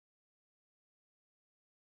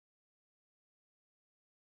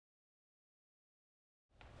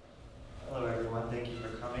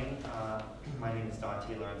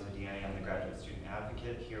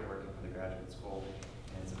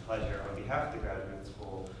pleasure, on behalf of the graduate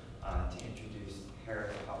school, to introduce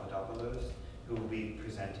Charilaos Papadopoulos, who will be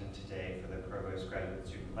presenting today for the Provost Graduate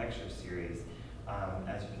Student Lecture Series.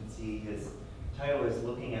 As you can see, his title is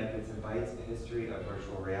Looking at Bits and Bytes, a History of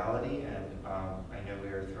Virtual Reality, and I know we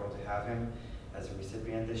are thrilled to have him as a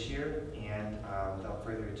recipient this year. And without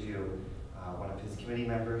further ado, one of his committee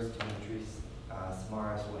members, Dimitris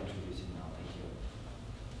Samaras, will introduce him now.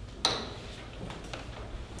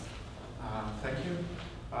 Thank you. Thank you.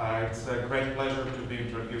 It's a great pleasure to be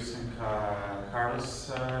introducing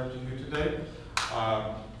Charilaos to you today.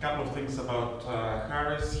 A couple of things about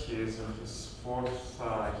Charilaos. He is in his fourth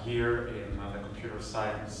year in the computer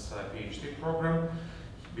science PhD program.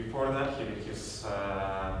 Before that, he did his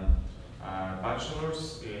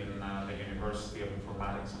bachelor's in the University of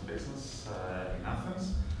Informatics and Business in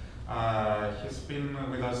Athens. He's been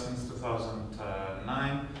with us since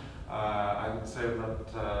 2009. I would say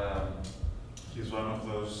that he's one of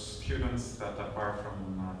those students that, apart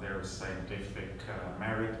from their scientific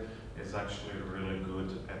merit, is actually really good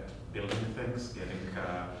at building things, getting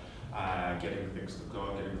things to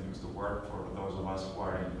go, getting things to work. For those of us who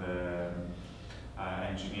are in the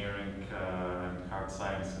engineering and hard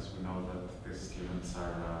sciences, we know that these students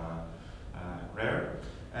are rare.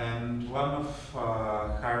 And one of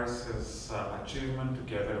Charilaos' achievement,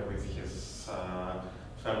 together with his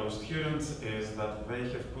fellow students, is that they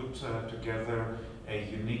have put together a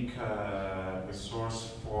unique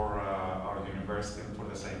resource for our university and for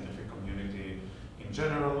the scientific community in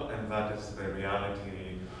general, and that is the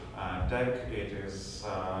reality deck. It is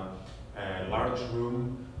a large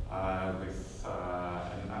room with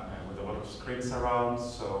a lot of screens around,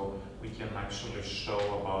 so we can actually show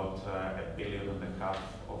about 1.5 billion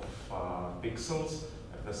of pixels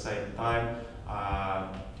at the same time.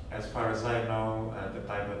 As far as I know, at the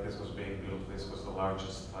time that this was being built, this was the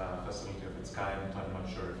largest facility of its kind. I'm not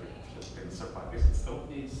sure if it has been surpassed. Is it still?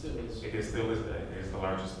 It still is. It is still the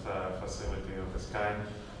largest facility of its kind,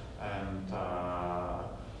 and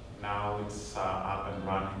now it's up and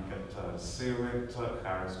running at CIWIT.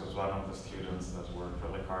 Charilaos was one of the students that worked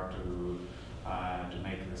really hard to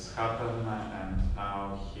make this happen, and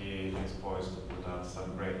now he is poised to put out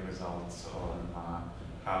some great results on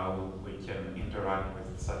how we can interact with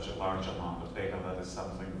such a large amount of data. That is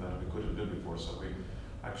something that we couldn't do before, so we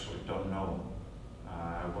actually don't know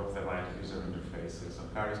what the right user interface is.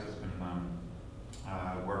 And Charilaos has been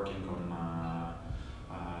working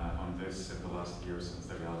on this in the last year since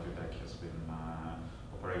the reality deck has been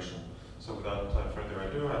operational. So without further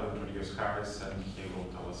ado, I'll introduce Charilaos, and he will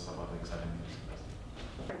tell us about the exciting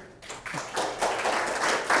things.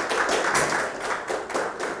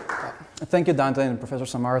 Thank you, Dante and Professor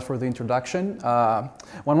Samaras, for the introduction.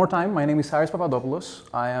 One more time, my name is Charilaos Papadopoulos.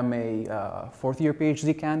 I am a fourth-year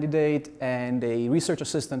PhD candidate and a research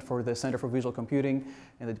assistant for the Center for Visual Computing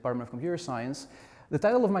in the Department of Computer Science. The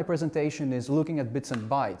title of my presentation is Looking at Bits and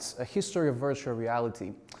Bytes, a History of Virtual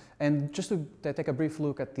Reality. And just to take a brief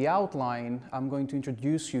look at the outline, I'm going to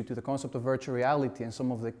introduce you to the concept of virtual reality and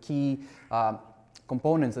some of the key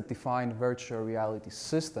components that define virtual reality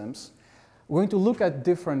systems. We're going to look at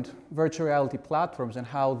different virtual reality platforms and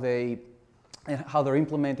how they're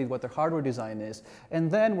implemented, what their hardware design is.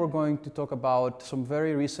 And then we're going to talk about some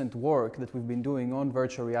very recent work that we've been doing on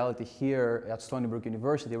virtual reality here at Stony Brook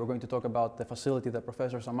University. We're going to talk about the facility that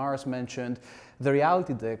Professor Samaras mentioned, the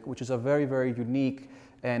reality deck, which is a very, very unique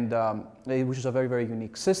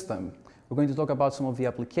system. We're going to talk about some of the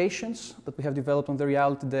applications that we have developed on the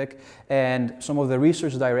reality deck and some of the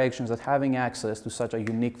research directions that having access to such a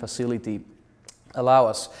unique facility allow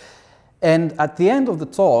us. And at the end of the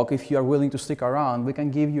talk, if you are willing to stick around, we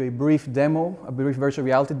can give you a brief demo, a brief virtual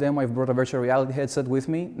reality demo. I've brought a virtual reality headset with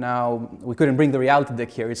me. Now, we couldn't bring the reality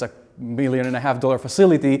deck here. It's a $1.5 million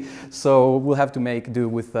facility, so we'll have to make do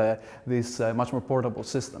with this much more portable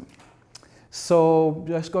system. So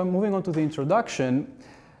just moving on to the introduction,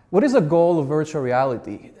 what is the goal of virtual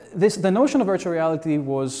reality? The notion of virtual reality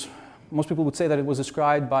was, most people would say that it was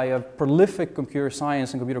described by a prolific computer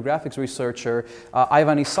science and computer graphics researcher,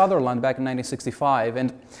 Ivan E. Sutherland, back in 1965.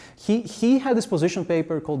 And he had this position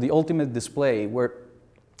paper called The Ultimate Display, where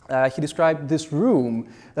he described this room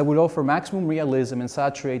that would offer maximum realism and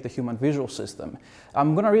saturate the human visual system.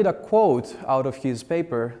 I'm going to read a quote out of his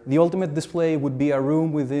paper. The ultimate display would be a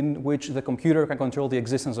room within which the computer can control the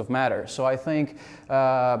existence of matter. So I think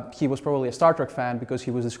he was probably a Star Trek fan because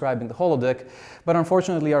he was describing the holodeck. But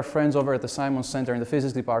unfortunately, our friends over at the Simons Center in the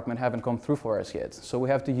physics department haven't come through for us yet. So we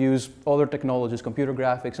have to use other technologies, computer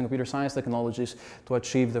graphics and computer science technologies, to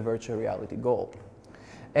achieve the virtual reality goal.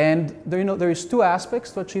 And there is two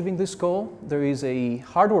aspects to achieving this goal. There is a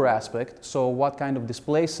hardware aspect, so what kind of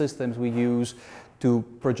display systems we use to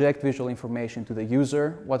project visual information to the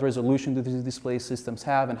user, what resolution do these display systems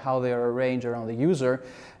have and how they are arranged around the user,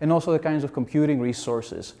 and also the kinds of computing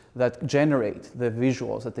resources that generate the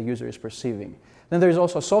visuals that the user is perceiving. Then there's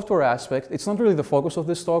also a software aspect. It's not really the focus of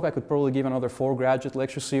this talk. I could probably give another 4 graduate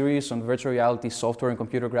lecture series on virtual reality, software, and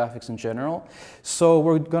computer graphics in general. So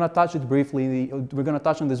we're going to touch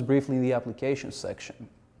on this briefly in the applications section.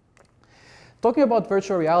 Talking about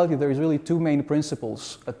virtual reality, there is really 2 main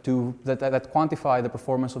principles that quantify the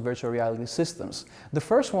performance of virtual reality systems. The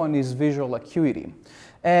first one is visual acuity.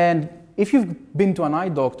 And if you've been to an eye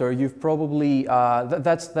doctor, you've probably,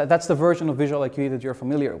 that's the version of visual acuity that you're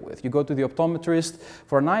familiar with. You go to the optometrist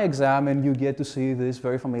for an eye exam and you get to see this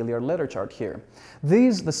very familiar letter chart here.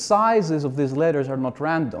 The sizes of these letters are not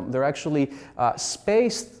random. They're actually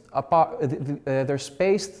spaced apart, they're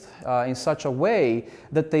spaced in such a way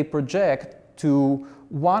that they project to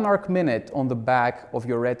 1 arc minute on the back of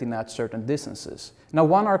your retina at certain distances. Now,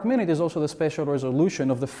 1 arc minute is also the spatial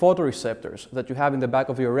resolution of the photoreceptors that you have in the back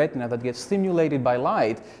of your retina that get stimulated by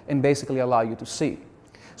light and basically allow you to see.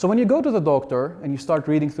 So when you go to the doctor and you start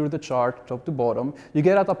reading through the chart top to bottom, you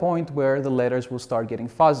get at a point where the letters will start getting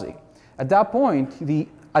fuzzy. At that point, the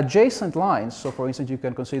adjacent lines, so for instance, you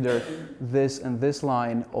can consider this and this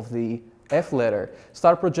line of the F letter,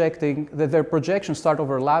 start projecting, their projections start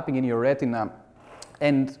overlapping in your retina,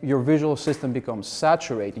 and your visual system becomes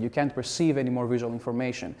saturated. You can't perceive any more visual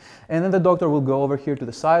information. And then the doctor will go over here to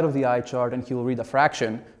the side of the eye chart and he'll read a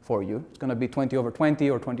fraction for you. It's going to be 20/20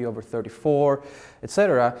 or 20/34,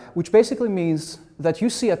 etc., which basically means that you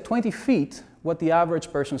see at 20 feet what the average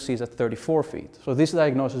person sees at 34 feet. So this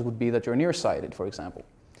diagnosis would be that you're nearsighted, for example.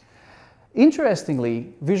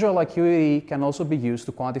 Interestingly, visual acuity can also be used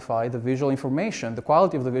to quantify the visual information, the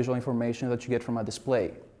quality of the visual information that you get from a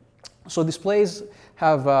display. So displays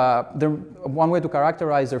have, one way to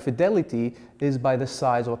characterize their fidelity is by the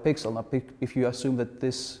size of a pixel. Now, if you assume that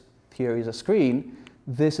this here is a screen,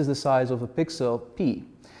 this is the size of a pixel P.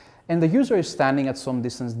 And the user is standing at some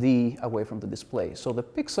distance D away from the display. So the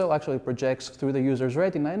pixel actually projects through the user's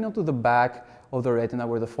retina and onto the back of the retina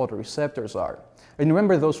where the photoreceptors are. And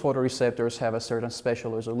remember, those photoreceptors have a certain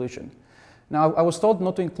spatial resolution. Now, I was told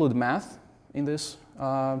not to include math in this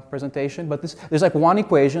presentation, but there's like one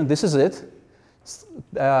equation, this is it,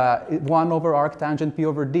 1 over arc tangent P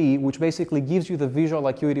over D, which basically gives you the visual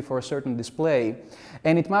acuity for a certain display,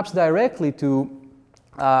 and it maps directly to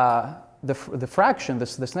the fraction, the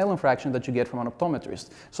Snellen fraction that you get from an optometrist.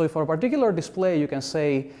 So for a particular display, you can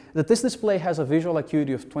say that this display has a visual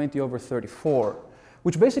acuity of 20/34,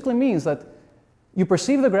 which basically means that you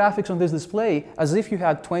perceive the graphics on this display as if you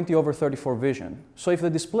had 20/34 vision. So if the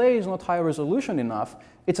display is not high resolution enough,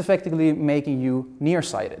 it's effectively making you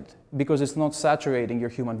nearsighted because it's not saturating your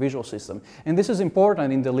human visual system. And this is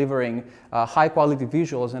important in delivering high quality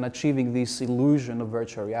visuals and achieving this illusion of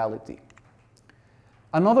virtual reality.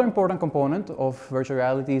 Another important component of virtual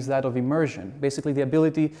reality is that of immersion, basically the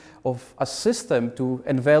ability of a system to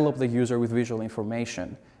envelop the user with visual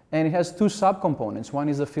information. And it has 2 subcomponents. One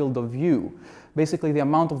is the field of view, basically the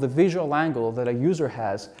amount of the visual angle that a user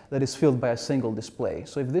has that is filled by a single display.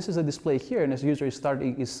 So if this is a display here and this user is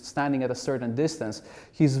standing at a certain distance,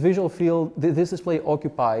 his visual field, this display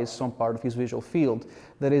occupies some part of his visual field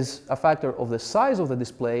that is a factor of the size of the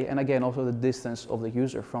display and again also the distance of the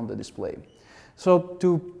user from the display. So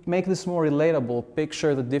to make this more relatable,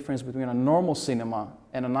 picture the difference between a normal cinema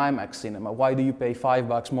and an IMAX cinema. Why do you pay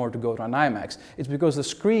 $5 more to go to an IMAX? It's because the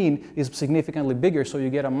screen is significantly bigger, so you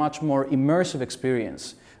get a much more immersive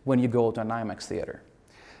experience when you go to an IMAX theater.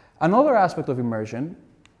 Another aspect of immersion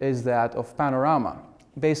is that of panorama,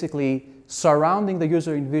 basically surrounding the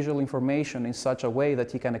user in visual information in such a way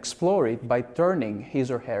that he can explore it by turning his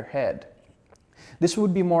or her head. This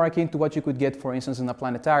would be more akin to what you could get, for instance, in a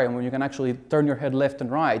planetarium, where you can actually turn your head left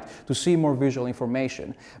and right to see more visual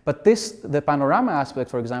information. But the panorama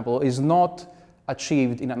aspect, for example, is not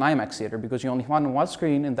achieved in an IMAX theater because you only have one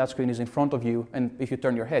screen and that screen is in front of you, and if you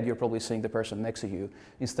turn your head, you're probably seeing the person next to you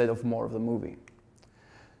instead of more of the movie.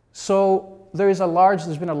 So there's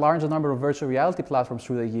been a large number of virtual reality platforms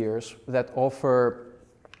through the years that offer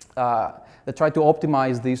that try to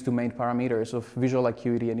optimize these 2 main parameters of visual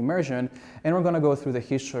acuity and immersion, and we're going to go through the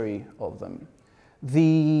history of them.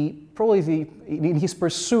 In his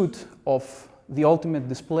pursuit of the ultimate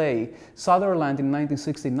display, Sutherland in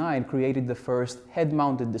 1969 created the first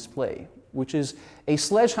head-mounted display, which is a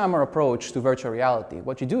sledgehammer approach to virtual reality.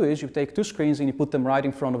 What you do is you take 2 screens and you put them right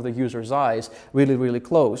in front of the user's eyes, really, really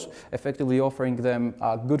close, effectively offering them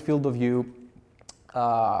a good field of view,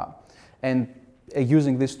 and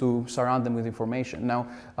using this to surround them with information. Now,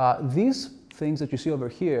 these things that you see over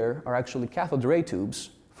here are actually cathode ray tubes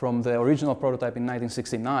from the original prototype in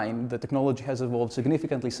 1969. The technology has evolved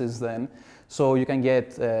significantly since then. So you can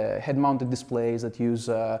get head-mounted displays that use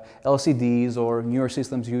LCDs, or newer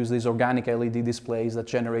systems use these organic LED displays that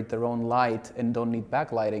generate their own light and don't need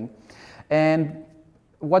backlighting. And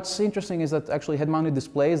what's interesting is that actually head-mounted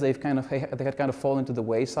displays, they had kind of fallen to the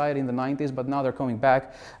wayside in the 90s, but now they're coming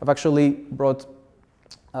back. I've actually brought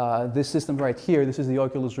this system right here. This is the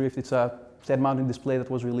Oculus Rift. It's a head-mounted display that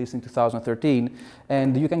was released in 2013,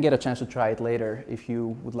 and you can get a chance to try it later if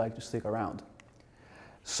you would like to stick around.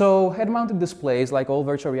 So head-mounted displays, like all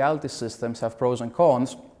virtual reality systems, have pros and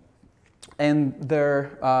cons, and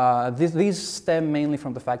these stem mainly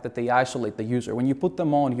from the fact that they isolate the user. When you put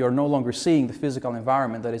them on, you're no longer seeing the physical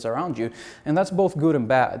environment that is around you, and that's both good and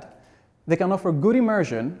bad. They can offer good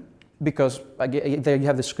immersion, because there you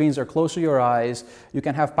have the screens that are close to your eyes. You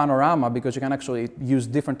can have panorama because you can actually use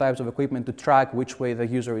different types of equipment to track which way the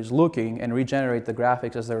user is looking and regenerate the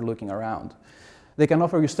graphics as they're looking around. They can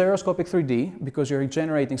offer you stereoscopic 3D because you're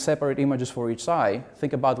generating separate images for each eye.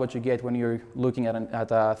 Think about what you get when you're looking at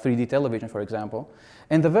a 3D television, for example.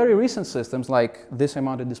 And the very recent systems, like this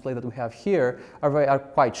head-mounted display that we have here, are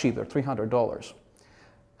quite cheap. They're $300.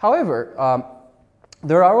 However,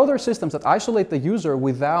 there are other systems that isolate the user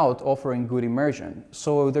without offering good immersion.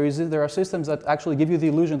 So there are systems that actually give you the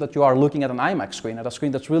illusion that you are looking at an IMAX screen, at a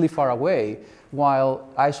screen that's really far away, while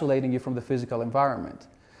isolating you from the physical environment.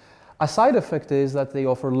 A side effect is that they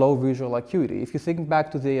offer low visual acuity. If you think back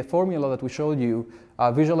to the formula that we showed you,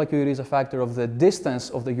 visual acuity is a factor of the distance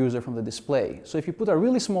of the user from the display. So if you put a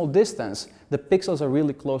really small distance, the pixels are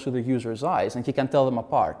really close to the user's eyes, and you can tell them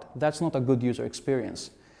apart. That's not a good user experience.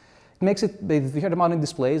 The head-mounted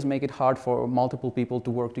displays make it hard for multiple people to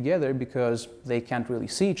work together because they can't really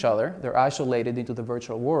see each other. They're isolated into the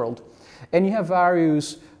virtual world. And you have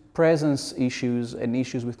various presence issues and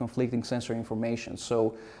issues with conflicting sensory information.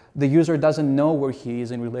 So the user doesn't know where he is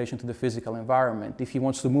in relation to the physical environment. If he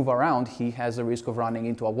wants to move around, he has the risk of running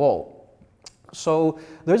into a wall. So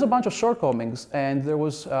there's a bunch of shortcomings, and there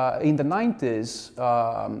was, in the 90s,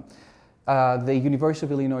 the University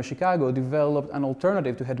of Illinois Chicago developed an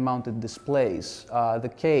alternative to head-mounted displays,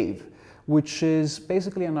 the Cave, which is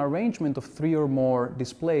basically an arrangement of 3 or more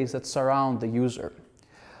displays that surround the user.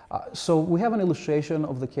 So we have an illustration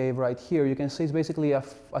of the Cave right here. You can see it's basically a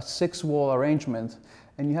 6-wall arrangement,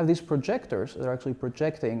 and you have these projectors that are actually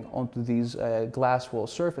projecting onto these glass wall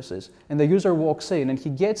surfaces. And the user walks in, and he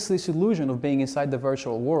gets this illusion of being inside the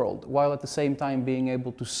virtual world, while at the same time being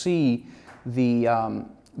able to see the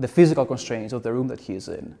physical constraints of the room that he is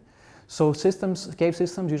in. So cave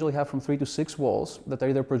systems usually have from 3 to 6 walls that are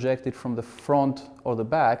either projected from the front or the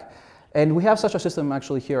back. And we have such a system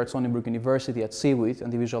actually here at Stony Brook University at Seaweed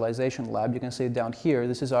and the visualization lab. You can see it down here.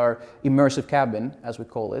 This is our immersive cabin, as we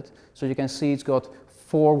call it. So you can see it's got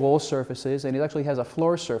 4 wall surfaces, and it actually has a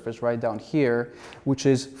floor surface right down here, which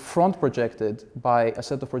is front projected by a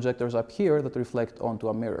set of projectors up here that reflect onto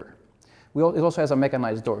a mirror. It also has a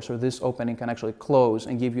mechanized door, so this opening can actually close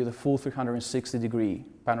and give you the full 360-degree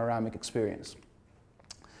panoramic experience.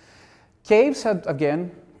 Caves have,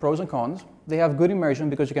 again, pros and cons. They have good immersion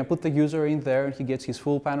because you can put the user in there and he gets his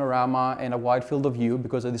full panorama and a wide field of view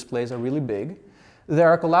because the displays are really big. They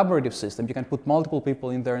are a collaborative system. You can put multiple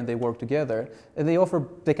people in there and they work together. And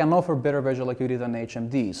they can offer better visual acuity than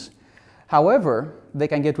HMDs. However, they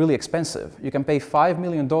can get really expensive. You can pay $5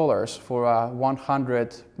 million for a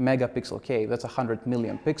 100 megapixel cave. That's 100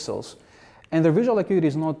 million pixels. And their visual acuity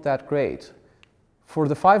is not that great. For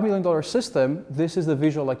the $5 million system, this is the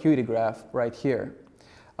visual acuity graph right here.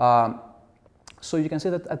 So you can see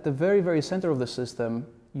that at the very, very center of the system,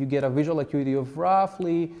 you get a visual acuity of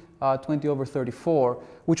roughly 20/34,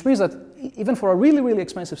 which means that even for a really, really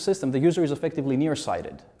expensive system, the user is effectively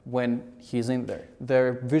nearsighted when he's in there.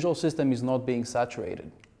 Their visual system is not being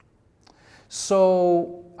saturated.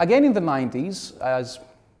 So again, in the 90s, as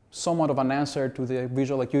somewhat of an answer to the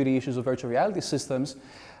visual acuity issues of virtual reality systems,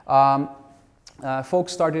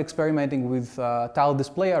 folks started experimenting with tile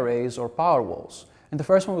display arrays or power walls. And the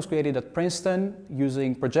first one was created at Princeton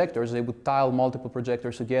using projectors. They would tile multiple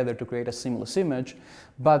projectors together to create a seamless image.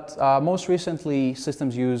 But most recently,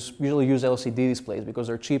 systems usually use LCD displays because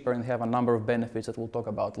they're cheaper and they have a number of benefits that we'll talk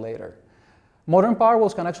about later. Modern power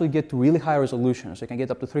walls can actually get to really high resolutions. They can get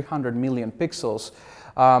up to 300 million pixels.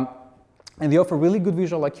 And they offer really good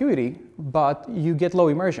visual acuity, but you get low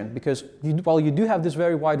immersion because while you do have this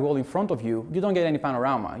very wide wall in front of you, you don't get any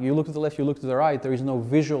panorama. You look to the left, you look to the right, there is no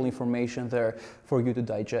visual information there for you to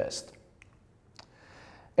digest.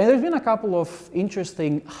 And there's been a couple of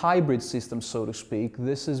interesting hybrid systems, so to speak.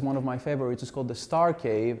 This is one of my favorites. It's called the Star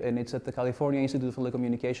Cave, and it's at the California Institute for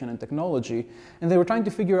Telecommunication and Technology. And they were trying to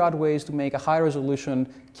figure out ways to make a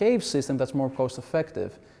high-resolution cave system that's more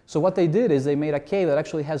cost-effective. So what they did is they made a cave that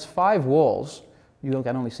actually has 5 walls. You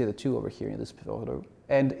can only see the 2 over here in this photo.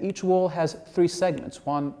 And each wall has 3 segments,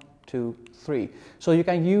 1, 2, 3. So you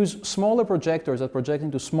can use smaller projectors that project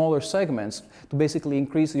into smaller segments to basically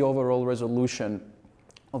increase the overall resolution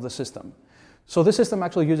of the system. So this system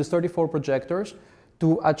actually uses 34 projectors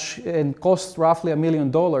and costs roughly $1 million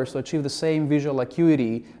to achieve the same visual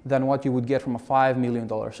acuity than what you would get from a $5 million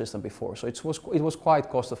system before. So it was quite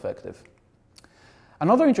cost effective.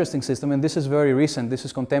 Another interesting system, and this is very recent, this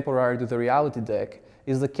is contemporary to the reality deck,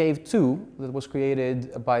 is the Cave 2 that was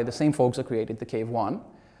created by the same folks that created the Cave 1.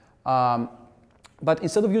 But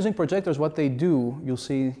instead of using projectors, what they do, you'll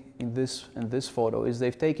see in this photo, is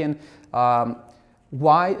they've taken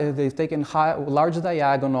large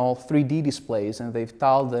diagonal 3D displays and they've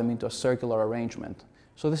tiled them into a circular arrangement.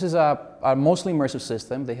 So this is a mostly immersive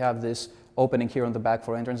system. They have this opening here on the back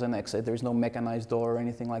for entrance and exit. There's no mechanized door or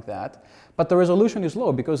anything like that. But the resolution is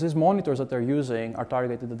low because these monitors that they're using are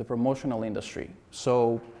targeted at the promotional industry.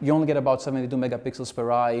 So you only get about 72 megapixels per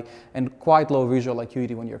eye and quite low visual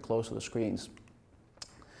acuity when you're close to the screens.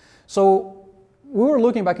 So we were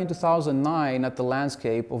looking back in 2009 at the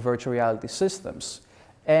landscape of virtual reality systems,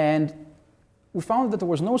 and we found that there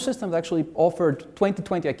was no system that actually offered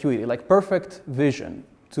 20/20 acuity, like perfect vision,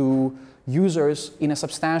 to users in a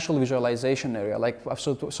substantial visualization area,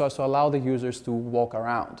 so as to allow the users to walk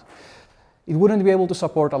around. It wouldn't be able to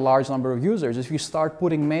support a large number of users. If you start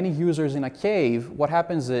putting many users in a cave, what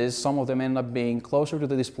happens is some of them end up being closer to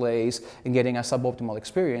the displays and getting a suboptimal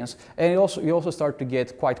experience. And you also start to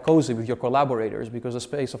get quite cozy with your collaborators because the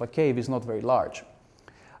space of a cave is not very large.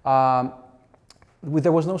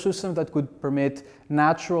 There was no system that could permit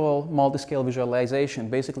natural multi-scale visualization,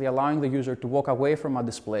 basically allowing the user to walk away from a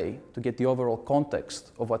display to get the overall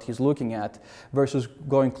context of what he's looking at versus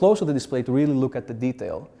going close to the display to really look at the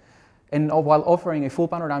detail. And while offering a full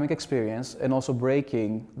panoramic experience and also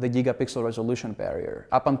breaking the gigapixel resolution barrier.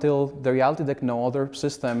 Up until the reality deck, no other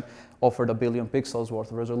system offered 1 billion pixels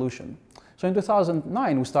worth of resolution. So in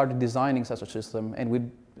 2009, we started designing such a system,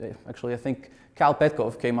 and I think Cal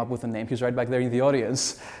Petkov came up with the name. He's right back there in the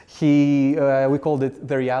audience. We called it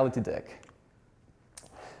the reality deck.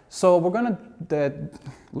 So we're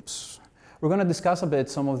going to discuss a bit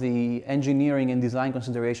some of the engineering and design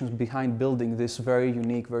considerations behind building this very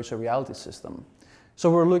unique virtual reality system. So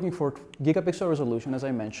we're looking for gigapixel resolution, as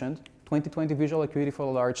I mentioned, 20/20 visual acuity for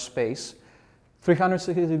a large space,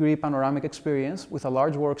 360-degree panoramic experience with a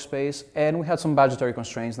large workspace, and we had some budgetary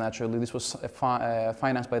constraints, naturally. This was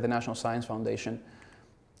financed by the National Science Foundation.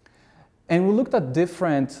 And we looked at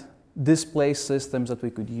different display systems that we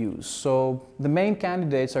could use. So the main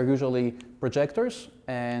candidates are usually projectors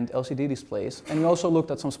and LCD displays, and we also looked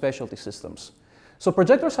at some specialty systems. So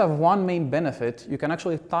projectors have one main benefit. You can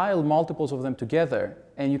actually tile multiples of them together,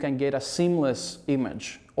 and you can get a seamless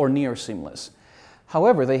image, or near seamless.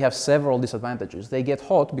 However, they have several disadvantages. They get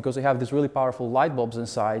hot because they have these really powerful light bulbs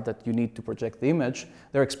inside that you need to project the image.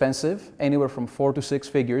 They're expensive, anywhere from 4 to 6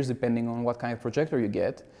 figures, depending on what kind of projector you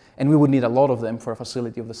get. And we would need a lot of them for a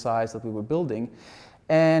facility of the size that we were building.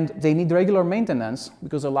 And they need regular maintenance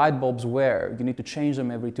because the light bulbs wear. You need to change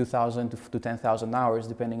them every 2,000 to 10,000 hours,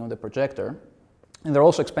 depending on the projector. And they're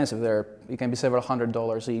also expensive. It can be several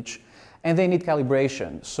 $100s each. And they need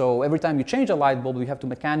calibration. So every time you change a light bulb, you have to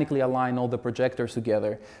mechanically align all the projectors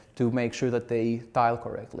together to make sure that they tile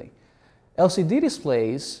correctly. LCD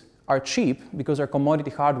displays are cheap because they're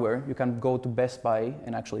commodity hardware. You can go to Best Buy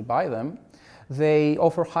and actually buy them. They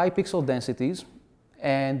offer high pixel densities,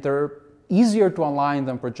 and they're easier to align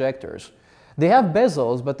than projectors. They have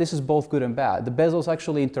bezels, but this is both good and bad. The bezels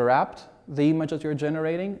actually interrupt the image that you're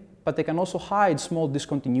generating, but they can also hide small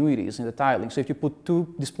discontinuities in the tiling. So if you put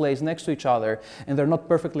 2 displays next to each other and they're not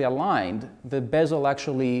perfectly aligned, the bezel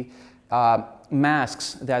actually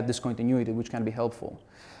masks that discontinuity, which can be helpful.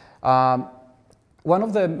 One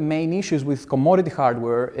of the main issues with commodity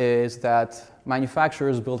hardware is that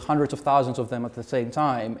manufacturers build hundreds of thousands of them at the same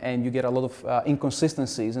time, and you get a lot of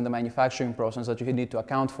inconsistencies in the manufacturing process that you need to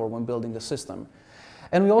account for when building the system.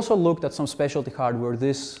 And we also looked at some specialty hardware.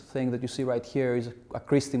 This thing that you see right here is a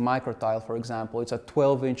Christie microtile, for example. It's a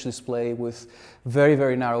 12-inch display with very,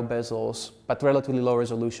 very narrow bezels, but relatively low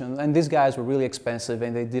resolution. And these guys were really expensive,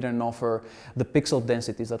 and they didn't offer the pixel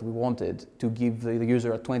densities that we wanted to give the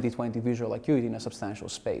user a 20/20 visual acuity in a substantial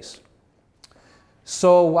space.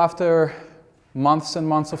 So after months and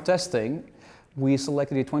months of testing, we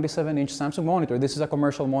selected a 27-inch Samsung monitor. This is a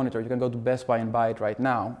commercial monitor. You can go to Best Buy and buy it right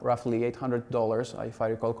now, roughly $800, if I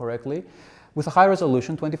recall correctly, with a high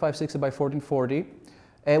resolution, 2560 by 1440,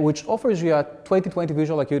 which offers you a 20/20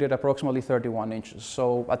 visual acuity at approximately 31 inches.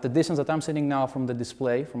 So at the distance that I'm sitting now from the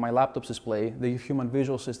display, from my laptop's display, the human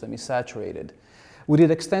visual system is saturated. We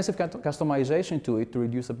did extensive customization to it to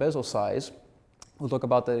reduce the bezel size. We'll talk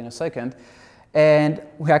about that in a second. And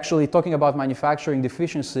we're actually talking about manufacturing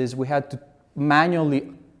deficiencies. We had to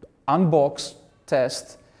manually unbox,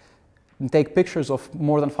 test, and take pictures of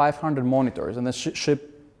more than 500 monitors, and then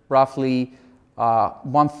ship roughly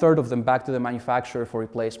 1/3 of them back to the manufacturer for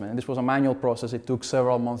replacement. And this was a manual process. It took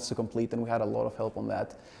several months to complete, and we had a lot of help on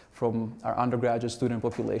that from our undergraduate student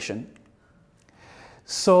population.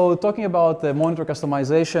 So talking about the monitor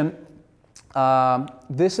customization,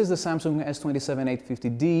 this is the Samsung S27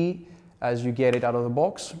 850D as you get it out of the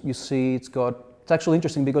box. You see it's actually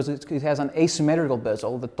interesting because it has an asymmetrical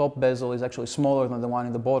bezel. The top bezel is actually smaller than the one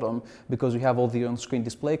in the bottom because we have all the on-screen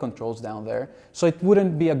display controls down there. So it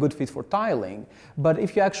wouldn't be a good fit for tiling. But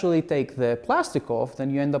if you actually take the plastic off, then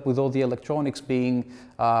you end up with all the electronics being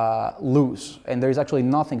loose. And there's actually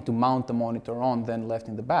nothing to mount the monitor on then left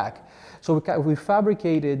in the back. So we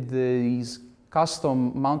fabricated these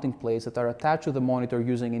custom mounting plates that are attached to the monitor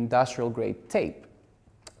using industrial-grade tape.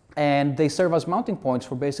 And they serve as mounting points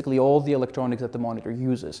for basically all the electronics that the monitor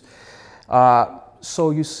uses. So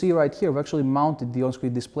you see right here, we've actually mounted the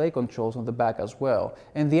on-screen display controls on the back as well.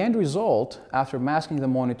 And the end result, after masking the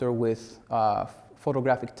monitor with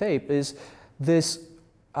photographic tape, is this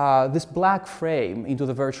black frame into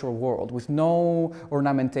the virtual world with no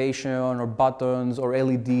ornamentation or buttons or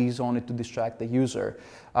LEDs on it to distract the user.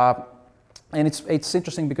 And it's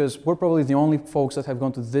interesting because we're probably the only folks that have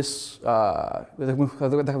gone to this, that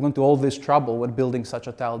have gone to all this trouble when building such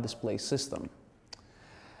a tile display system.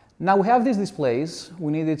 Now we have these displays,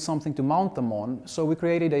 we needed something to mount them on, so we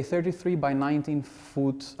created a 33 by 19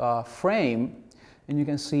 foot frame, and you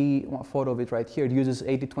can see a photo of it right here. It uses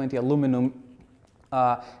 80/20 aluminum,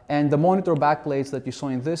 and the monitor backplates that you saw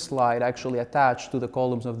in this slide actually attach to the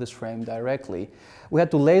columns of this frame directly. We had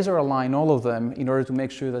to laser align all of them in order to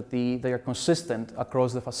make sure that they are consistent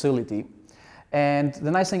across the facility. And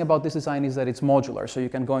the nice thing about this design is that it's modular, so you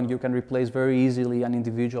can go and you can replace very easily an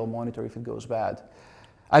individual monitor if it goes bad.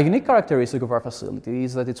 A unique characteristic of our facility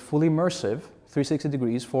is that it's fully immersive, 360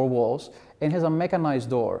 degrees, 4 walls, and has a mechanized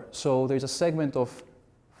door. So there's a segment of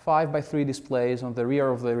 5x3 displays on the rear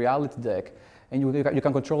of the reality deck, and you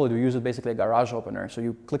can control it. You use it basically a garage opener. So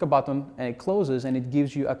you click a button and it closes, and it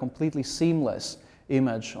gives you a completely seamless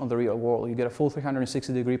image on the real world. You get a full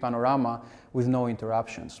 360-degree panorama with no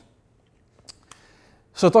interruptions.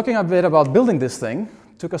 So talking a bit about building this thing,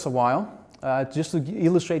 took us a while. Just to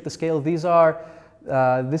illustrate the scale,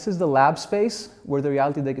 this is the lab space where the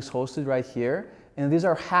reality deck is hosted right here, and these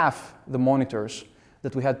are half the monitors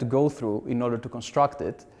that we had to go through in order to construct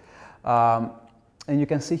it. And you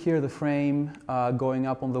can see here the frame going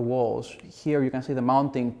up on the walls. Here you can see the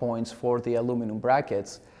mounting points for the aluminum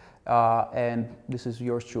brackets. And this is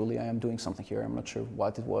yours truly. I am doing something here. I'm not sure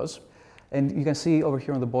what it was. And you can see over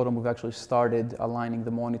here on the bottom, we've actually started aligning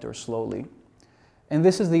the monitor slowly. And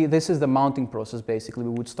this is the mounting process, basically.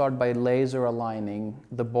 We would start by laser aligning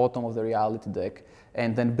the bottom of the reality deck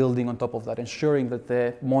and then building on top of that, ensuring that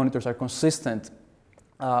the monitors are consistent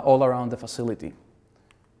all around the facility.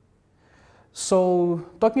 So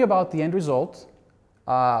talking about the end result,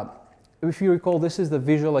 if you recall, this is the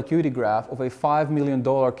visual acuity graph of a $5 million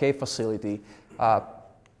cave facility.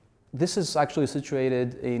 This is actually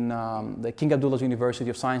situated in the King Abdullah University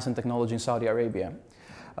of Science and Technology in Saudi Arabia.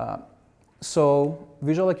 So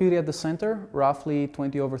visual acuity at the center, roughly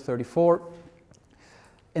 20/34.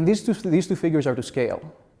 And these two figures are to scale.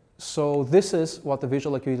 So this is what the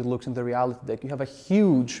visual acuity looks in the reality deck. You have a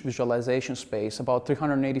huge visualization space, about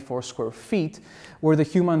 384 square feet, where the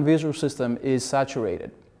human visual system is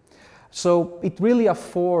saturated. So it really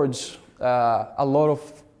affords a lot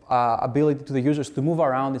of ability to the users to move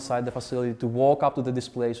around inside the facility, to walk up to the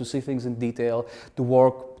displays, to see things in detail, to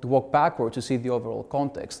walk backward to see the overall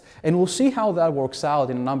context. And we'll see how that works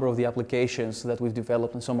out in a number of the applications that we've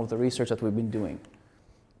developed and some of the research that we've been doing.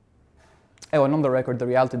 Oh, and on the record, the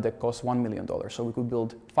reality deck costs $1 million, so we could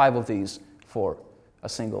build 5 of these for a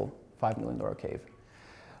single $5 million cave.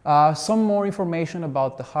 Some more information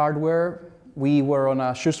about the hardware. We were on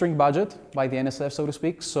a shoestring budget by the NSF, so to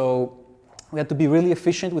speak, so we had to be really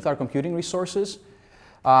efficient with our computing resources.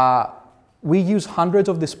 We use hundreds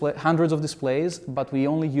of displays, but we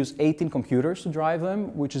only use 18 computers to drive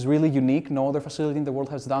them, which is really unique. No other facility in the world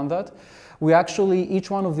has done that. We actually, each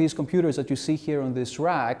one of these computers that you see here on this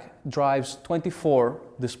rack drives 24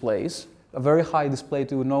 displays, a very high display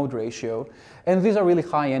to node ratio. And these are really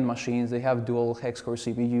high-end machines. They have dual hex-core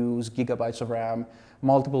CPUs, gigabytes of RAM,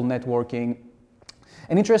 multiple networking.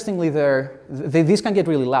 And interestingly, these can get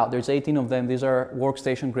really loud. There's 18 of them. These are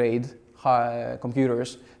workstation-grade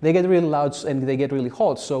computers. They get really loud and they get really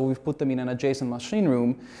hot, so we've put them in an adjacent machine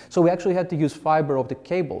room. So we actually had to use fiber optic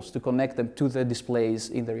cables to connect them to the displays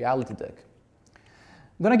in the reality deck.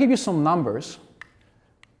 I'm going to give you some numbers.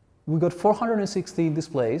 We got 460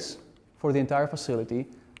 displays for the entire facility,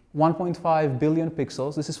 1.5 billion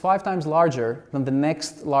pixels. This is 5 times larger than the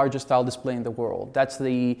next largest tile display in the world. That's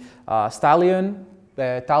the Stallion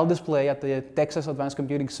tile display at the Texas Advanced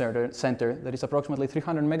Computing Center that is approximately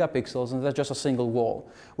 300 megapixels, and that's just a single wall.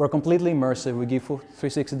 We're completely immersive. We give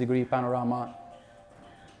 360-degree panorama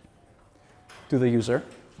to the user.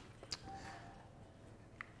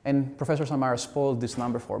 And Professor Samara spoiled this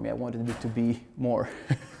number for me. I wanted it to be more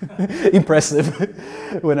impressive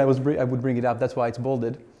when I would bring it up. That's why it's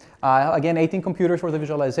bolded. Again, 18 computers for the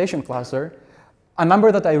visualization cluster. A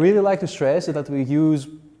number that I really like to stress is that we use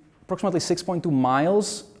approximately 6.2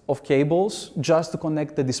 miles of cables just to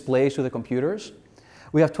connect the displays to the computers.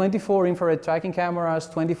 We have 24 infrared tracking cameras,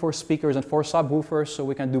 24 speakers, and 4 subwoofers, so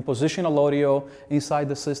we can do positional audio inside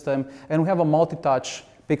the system. And we have a multi-touch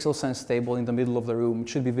pixel sense table in the middle of the room. It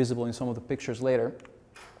should be visible in some of the pictures later.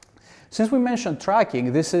 Since we mentioned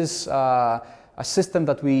tracking, this is a system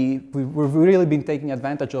that we've really been taking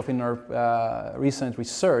advantage of in our recent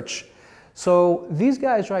research. So these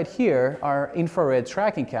guys right here are infrared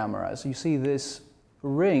tracking cameras. You see this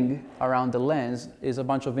ring around the lens is a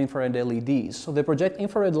bunch of infrared LEDs. So they project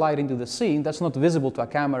infrared light into the scene that's not visible to a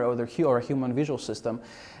camera or a human visual system.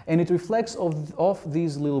 And it reflects off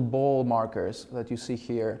these little ball markers that you see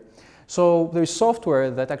here. So there's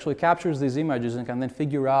software that actually captures these images and can then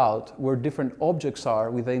figure out where different objects are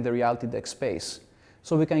within the reality deck space.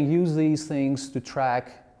 So we can use these things to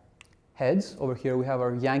track heads. Over here we have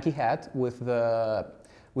our Yankee hat with the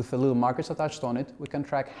little markers attached on it. We can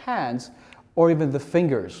track hands or even the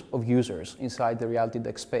fingers of users inside the reality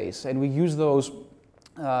deck space. And we use those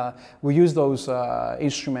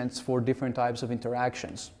instruments for different types of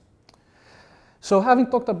interactions. So having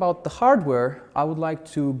talked about the hardware, I would like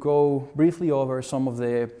to go briefly over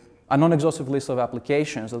a non-exhaustive list of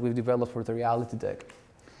applications that we've developed for the reality deck.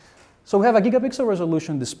 So we have a gigapixel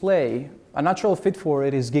resolution display. A natural fit for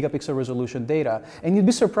it is gigapixel resolution data. And you'd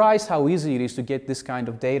be surprised how easy it is to get this kind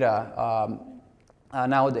of data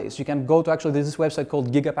nowadays. You can go to there's this website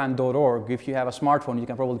called gigapan.org. If you have a smartphone, you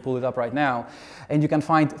can probably pull it up right now. And you can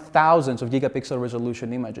find thousands of gigapixel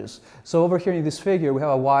resolution images. So over here in this figure, we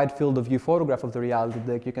have a wide field of view photograph of the reality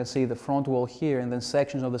deck. You can see the front wall here, and then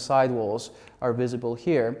sections of the side walls are visible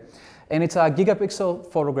here. And it's a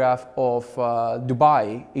gigapixel photograph of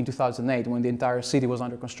Dubai in 2008 when the entire city was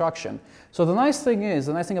under construction. So the nice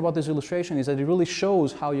thing about this illustration is that it really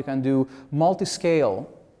shows how you can do multi-scale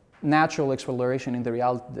natural exploration in the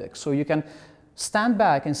reality deck. So you can stand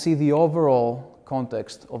back and see the overall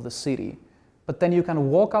context of the city, but then you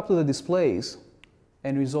can walk up to the displays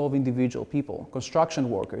and resolve individual people,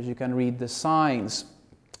 construction workers. You can read the signs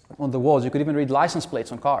on the walls. You could even read license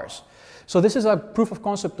plates on cars. So this is a proof of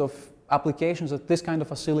concept of applications that this kind of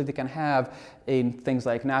facility can have in things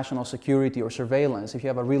like national security or surveillance. If you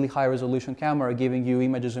have a really high resolution camera giving you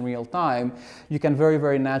images in real time, you can very,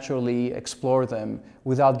 very naturally explore them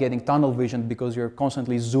without getting tunnel vision because you're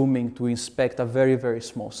constantly zooming to inspect a very, very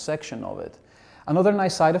small section of it. Another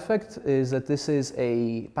nice side effect is that this is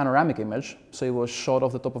a panoramic image, so it was shot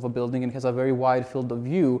off the top of a building and has a very wide field of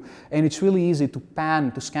view, and it's really easy to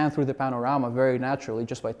scan through the panorama very naturally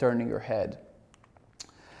just by turning your head.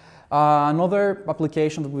 Another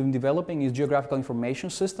application that we've been developing is geographical information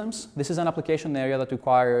systems. This is an application area that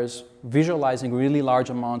requires visualizing really large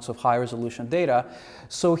amounts of high-resolution data.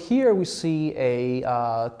 So here we see a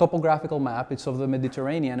topographical map. It's of the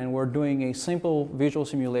Mediterranean, and we're doing a simple visual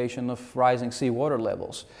simulation of rising seawater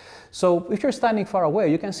levels. So if you're standing far away,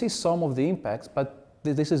 you can see some of the impacts, but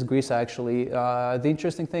this is Greece actually. The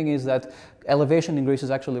interesting thing is that elevation in Greece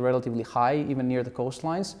is actually relatively high, even near the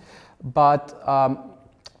coastlines. But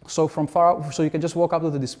so you can just walk up to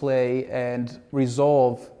the display and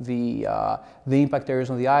resolve the impact areas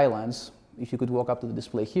on the islands. If you could walk up to the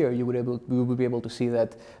display here, you would be able to see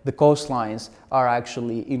that the coastlines are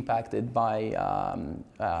actually impacted by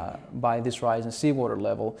this rise in seawater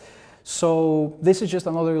level. So this is just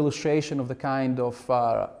another illustration of the kind of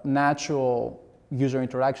natural user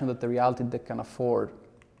interaction that the reality deck can afford.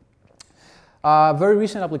 A very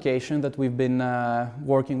recent application that we've been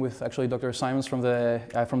working with, actually Dr. Simons from the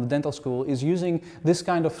dental school, is using this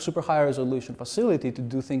kind of super high resolution facility to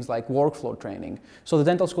do things like workflow training. So the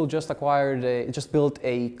dental school just built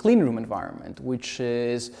a clean room environment, which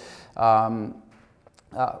is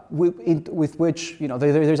with which, you know,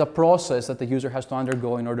 there's a process that the user has to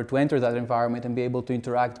undergo in order to enter that environment and be able to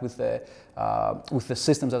interact with the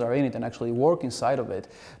systems that are in it and actually work inside of it.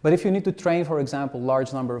 But if you need to train, for example,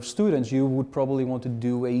 large number of students, you would probably want to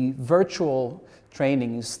do a virtual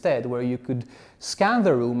training instead, where you could scan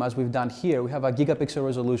the room, as we've done here. We have a gigapixel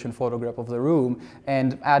resolution photograph of the room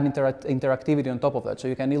and add interactivity on top of that. So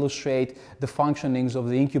you can illustrate the functionings of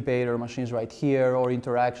the incubator machines right here, or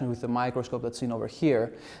interaction with the microscope that's seen over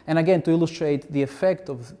here. And again, to illustrate the effect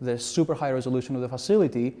of the super high resolution of the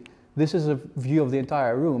facility, this is a view of the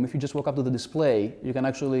entire room. If you just walk up to the display, you can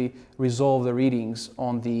actually resolve the readings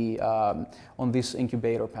on this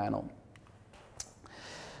incubator panel.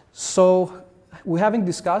 So, we haven't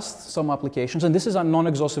discussed some applications, and this is a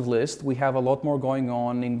non-exhaustive list. We have a lot more going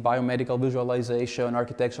on in biomedical visualization,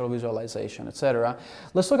 architectural visualization, etc.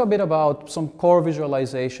 Let's talk a bit about some core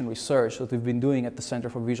visualization research that we've been doing at the Center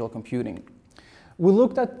for Visual Computing. We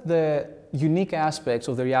looked at the unique aspects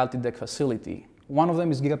of the reality deck facility. One of them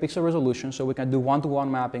is gigapixel resolution, so we can do one-to-one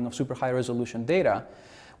mapping of super high resolution data.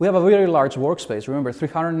 We have a very large workspace. Remember,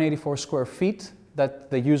 384 square feet that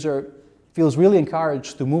the user feels really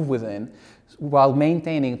encouraged to move within, while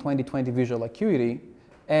maintaining 20/20 visual acuity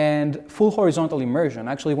and full horizontal immersion.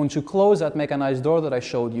 Actually, once you close that mechanized door that I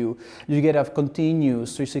showed you, you get a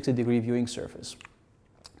continuous 360-degree viewing surface.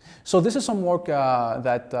 So this is some work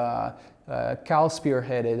that Cal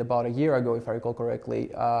spearheaded about a year ago, if I recall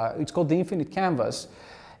correctly. It's called the Infinite Canvas.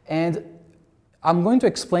 And I'm going to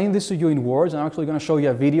explain this to you in words. I'm actually going to show you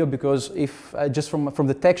a video, because if just from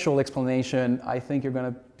the textual explanation, I think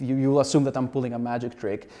you'll assume that I'm pulling a magic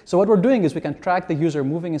trick. So what we're doing is we can track the user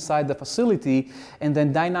moving inside the facility and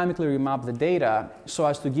then dynamically remap the data so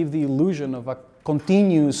as to give the illusion of a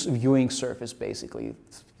continuous viewing surface, basically.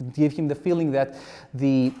 Give him the feeling that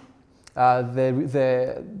the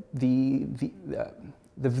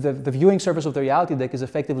viewing surface of the reality deck is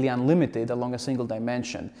effectively unlimited along a single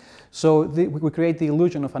dimension. So we create the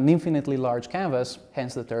illusion of an infinitely large canvas,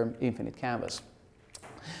 hence the term infinite canvas.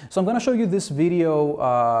 So I'm going to show you this video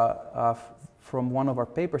from one of our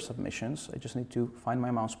paper submissions. I just need to find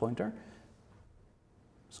my mouse pointer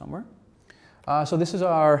somewhere. So this is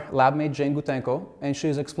our lab mate, Jane Gutenko, and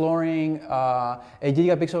she's exploring a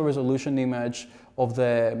gigapixel resolution image of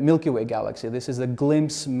the Milky Way galaxy. This is the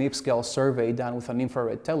GLIMPSE MIP-scale survey done with an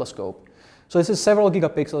infrared telescope. So this is several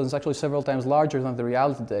gigapixels. It's actually several times larger than the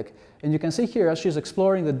reality deck. And you can see here, as she's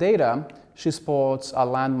exploring the data, she spots a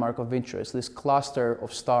landmark of interest, this cluster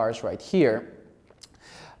of stars right here.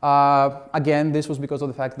 Again, this was because of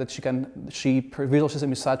the fact that her visual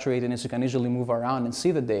system is saturated and she can easily move around and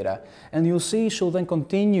see the data. And you'll see she'll then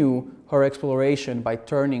continue her exploration by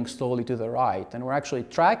turning slowly to the right. And we're actually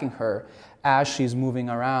tracking her as she's moving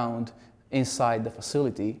around inside the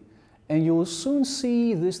facility. And you'll soon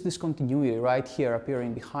see this discontinuity right here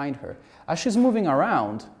appearing behind her. As she's moving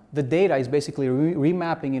around, the data is basically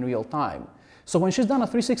remapping in real time. So when she's done a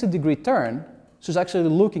 360-degree turn, she's actually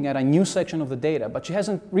looking at a new section of the data, but she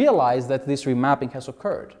hasn't realized that this remapping has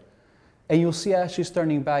occurred. And you'll see as she's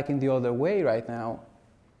turning back in the other way right now,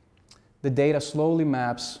 the data slowly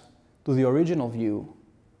maps to the original view,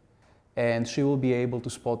 and she will be able to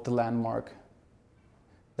spot the landmark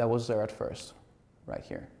that was there at first, right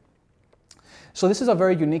here. So this is a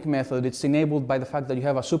very unique method. It's enabled by the fact that you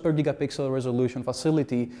have a super gigapixel resolution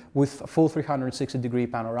facility with a full 360-degree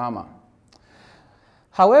panorama.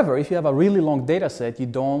 However, if you have a really long data set, you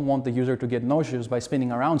don't want the user to get nauseous by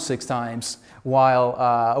spinning around 6 times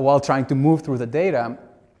while trying to move through the data.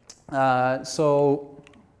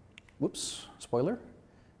 Whoops, spoiler.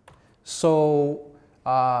 So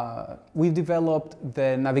we've developed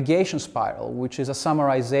the navigation spiral, which is a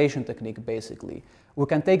summarization technique, basically. We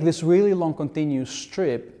can take this really long continuous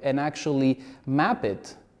strip and actually map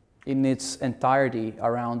it in its entirety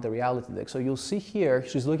around the reality deck. So you'll see here,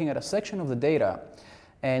 she's looking at a section of the data,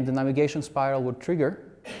 and the navigation spiral would trigger,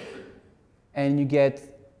 and you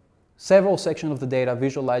get several sections of the data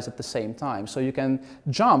visualized at the same time. So you can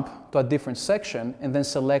jump to a different section and then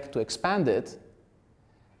select to expand it,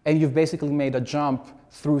 and you've basically made a jump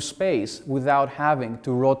through space without having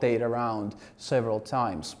to rotate around several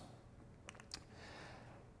times.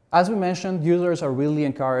 As we mentioned, users are really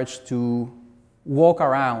encouraged to walk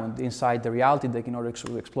around inside the reality deck in order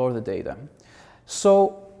to explore the data.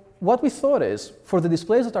 So what we thought is, for the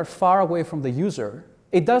displays that are far away from the user,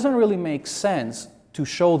 it doesn't really make sense to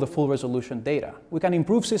show the full resolution data. We can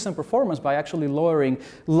improve system performance by actually loading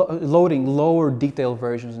lower detail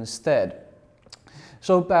versions instead.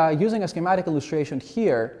 So using a schematic illustration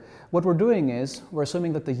here, what we're doing is we're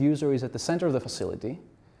assuming that the user is at the center of the facility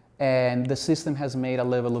and the system has made a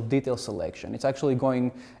level of detail selection. It's actually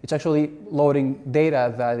loading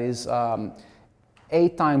data that is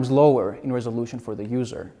 8 times lower in resolution for the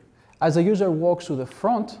user. As the user walks to the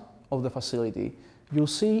front of the facility, you'll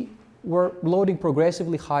see we're loading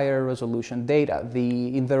progressively higher resolution data.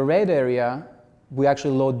 In the red area, we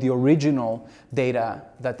actually load the original data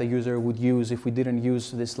that the user would use if we didn't use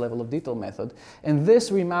this level of detail method. And this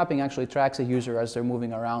remapping actually tracks a user as they're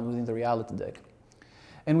moving around within the reality deck.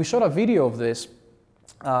 And we showed a video of this.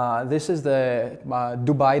 This is the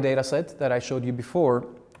Dubai dataset that I showed you before.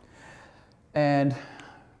 And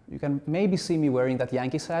you can maybe see me wearing that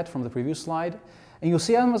Yankees hat from the previous slide. And you'll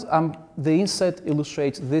see the inset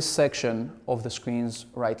illustrates this section of the screens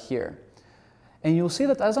right here. And you'll see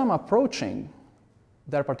that as I'm approaching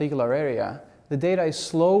that particular area, the data is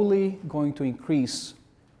slowly going to increase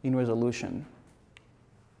in resolution.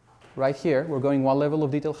 Right here, we're going one level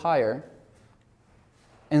of detail higher.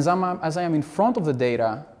 And as I am in front of the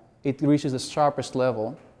data, it reaches the sharpest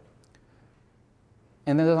level.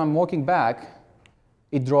 And then as I'm walking back,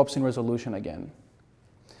 it drops in resolution again.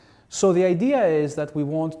 So the idea is that we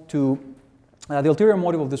want to, the ulterior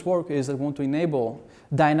motive of this work is that we want to enable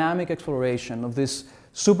dynamic exploration of this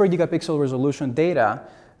super gigapixel resolution data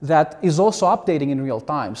that is also updating in real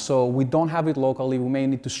time. So we don't have it locally. We may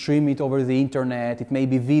need to stream it over the internet. It may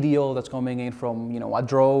be video that's coming in from a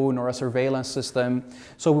drone or a surveillance system.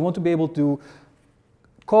 So we want to be able to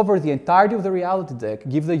cover the entirety of the reality deck,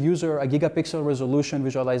 give the user a gigapixel resolution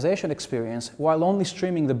visualization experience while only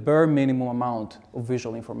streaming the bare minimum amount of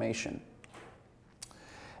visual information.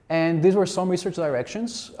 And these were some research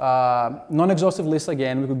directions. Non-exhaustive list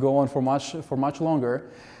again, we could go on for much longer.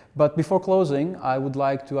 But before closing, I would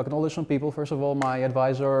like to acknowledge some people. First of all, my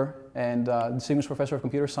advisor and distinguished professor of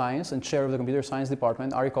computer science and chair of the computer science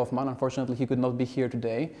department, Ari Kaufman. Unfortunately, he could not be here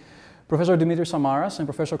today. Professor Dimitri Samaras and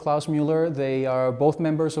Professor Klaus Müller, they are both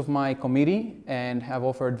members of my committee and have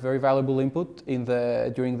offered very valuable input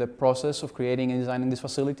during the process of creating and designing this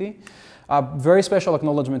facility. Very special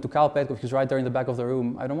acknowledgement to Cal Petkov, who's right there in the back of the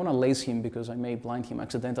room. I don't want to laze him because I may blind him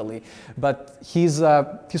accidentally, but he's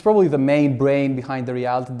probably the main brain behind the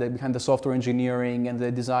reality, behind the software engineering and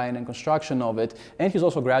the design and construction of it. And he's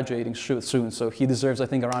also graduating soon, so he deserves, I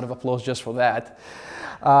think, a round of applause just for that.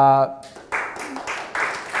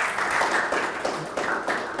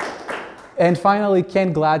 And finally,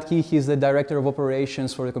 Ken Gladkey, he's the Director of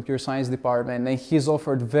Operations for the Computer Science Department, and he's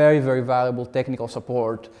offered very, very valuable technical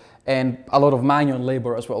support and a lot of manual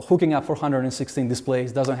labor as well. Hooking up 416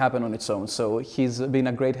 displays doesn't happen on its own, so he's been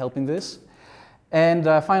a great help in this. And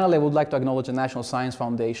finally, I would like to acknowledge the National Science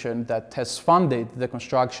Foundation that has funded the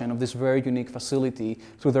construction of this very unique facility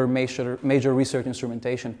through their major research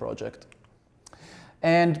instrumentation project.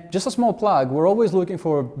 And just a small plug, we're always looking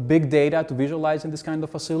for big data to visualize in this kind of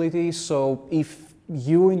facility. So if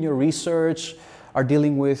you in your research are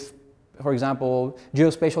dealing with, for example,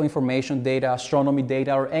 geospatial information data, astronomy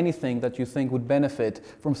data, or anything that you think would benefit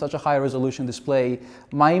from such a high resolution display,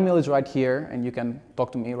 my email is right here, and you can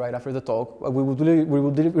talk to me right after the talk. We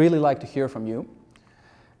would really like to hear from you.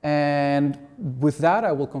 And with that,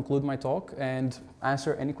 I will conclude my talk and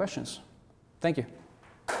answer any questions. Thank you.